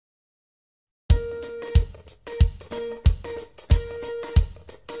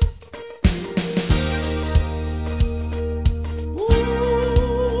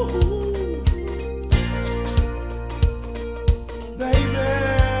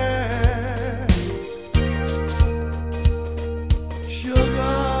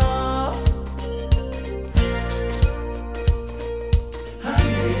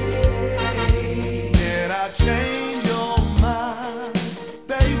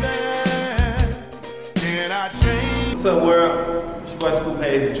What's up, world? It's your boy Scoop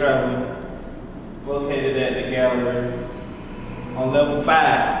Hayes, the Traveler, located at the gallery on level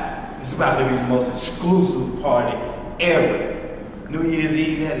 5. It's about to be the most exclusive party ever. New Year's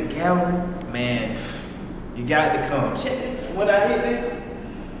Eve at the gallery, man, you got to come. Check this. What I hit there?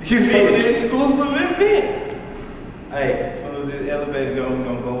 You feel the exclusive event? Hey, as soon as this elevator goes, we're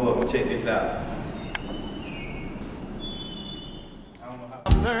gonna go up. Check this out. I don't know how.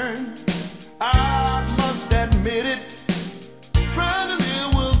 I've learned, I must admit it, trying to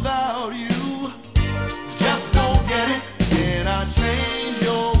live without you, just don't get it. Can I change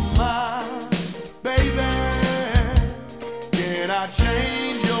your mind, baby? Can I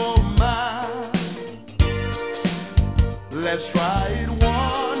change your mind? Let's try it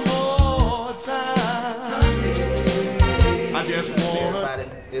one more time. I just wanna.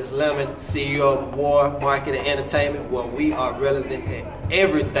 It's Lemon, CEO of W.A.R, Marketing and Entertainment, where we are relevant in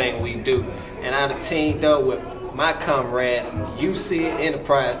everything we do. And I'm teamed up with my comrades, UCIT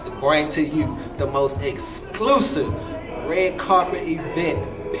Enterprise, to bring to you the most exclusive red carpet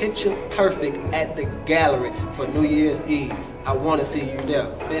event, picture perfect at the gallery for New Year's Eve. I want to see you there.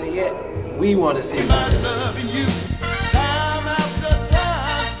 Better yet, we want to see you there.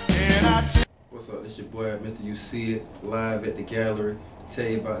 What's up? This your boy, Mr. UCIT, live at the gallery. Tell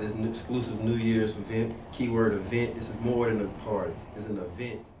you about this exclusive New Year's event. Keyword event. This is more than a party. It's an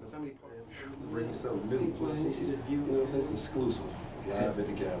event. How many parties? Bringing something new. You see the view? You know what I'm saying? It's exclusive. Live at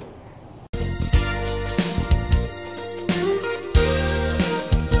the gallery.